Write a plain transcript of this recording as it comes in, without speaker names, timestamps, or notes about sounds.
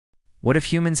What if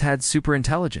humans had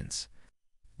superintelligence?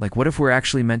 Like, what if we're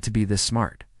actually meant to be this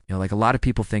smart? Like a lot of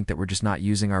people think that we're just not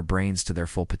using our brains to their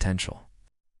full potential.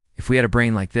 If we had a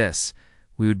brain like this,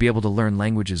 we would be able to learn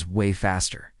languages way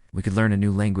faster. We could learn a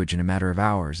new language in a matter of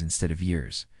hours instead of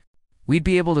years. We'd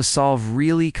be able to solve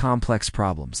really complex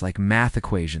problems like math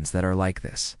equations that are like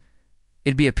this.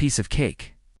 It'd be a piece of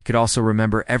cake. We could also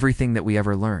remember everything that we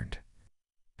ever learned.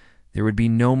 There would be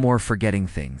no more forgetting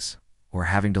things or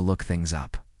having to look things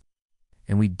up.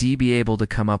 And we'd be able to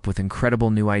come up with incredible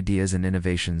new ideas and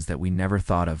innovations that we never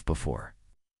thought of before.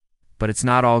 But it's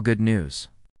not all good news.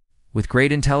 With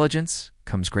great intelligence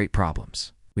comes great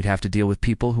problems. We'd have to deal with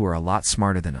people who are a lot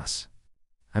smarter than us.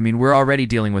 I mean, we're already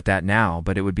dealing with that now,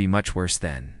 but it would be much worse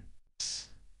then.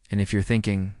 And if you're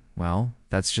thinking, well,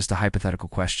 that's just a hypothetical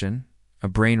question, a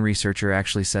brain researcher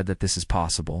actually said that this is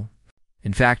possible.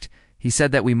 In fact, he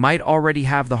said that we might already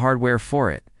have the hardware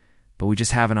for it, but we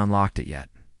just haven't unlocked it yet.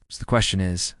 So the question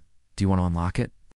is, do you want to unlock it?